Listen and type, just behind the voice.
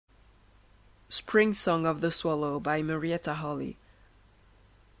Spring Song of the Swallow by Marietta Holley.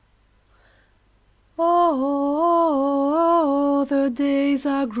 Oh, the days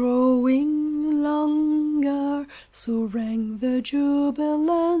are growing longer, so rang the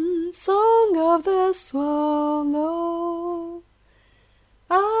jubilant song of the swallow.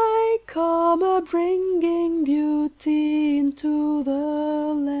 I come a-bringing beauty into the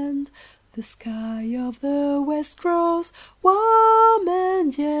land. The sky of the west grows warm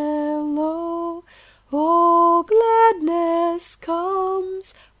and yellow. Oh, gladness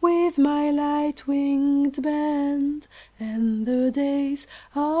comes with my light-winged band, and the days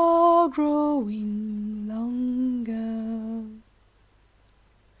are growing longer.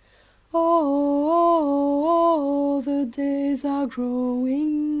 Oh, the days are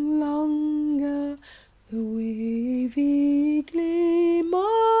growing longer, the wavy gleam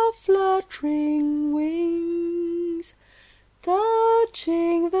of fluttering wings,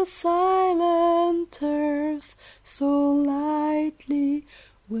 touching the silent earth so lightly,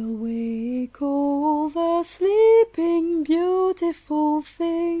 will wake all the sleeping beautiful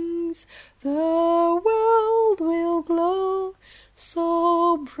things. The world will glow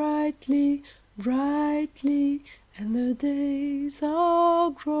so brightly, brightly, and the days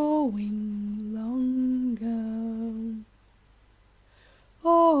are growing longer.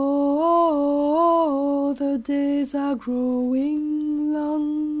 Oh, the days are growing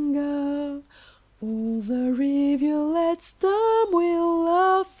longer. All the rivulets dumb will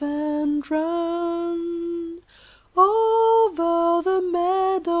laugh and run over the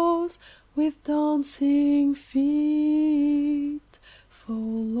meadows with dancing feet,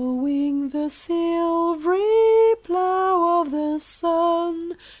 following the silvery plough of the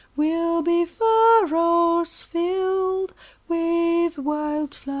sun. Will be furrows filled with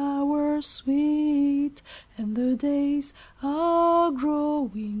wildflowers sweet, and the days are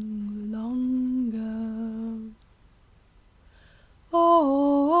growing longer.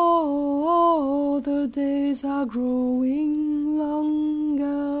 Oh, the days are growing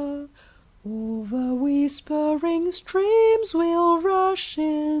longer. Over whispering streams will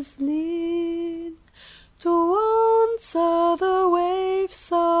rushes lean, to answer the waves'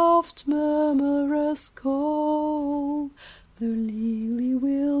 soft murmurous call. The lily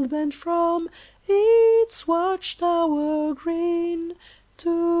will bend from its watchtower green,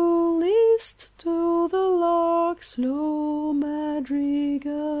 to list to the lark's low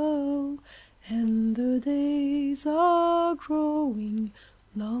madrigal, and the days are growing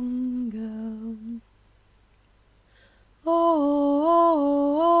longer.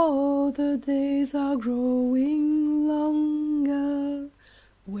 Oh, the days are growing longer,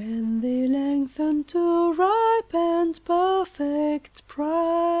 when they lengthen to ripe and perfect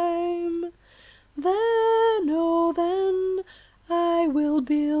prime. Then, oh then, I will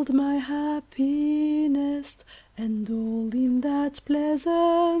build my happy nest, and all in that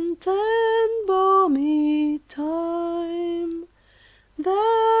pleasant and balmy time.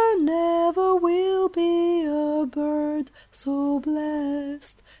 There never will be a bird so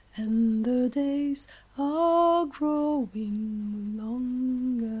blessed, and the days are growing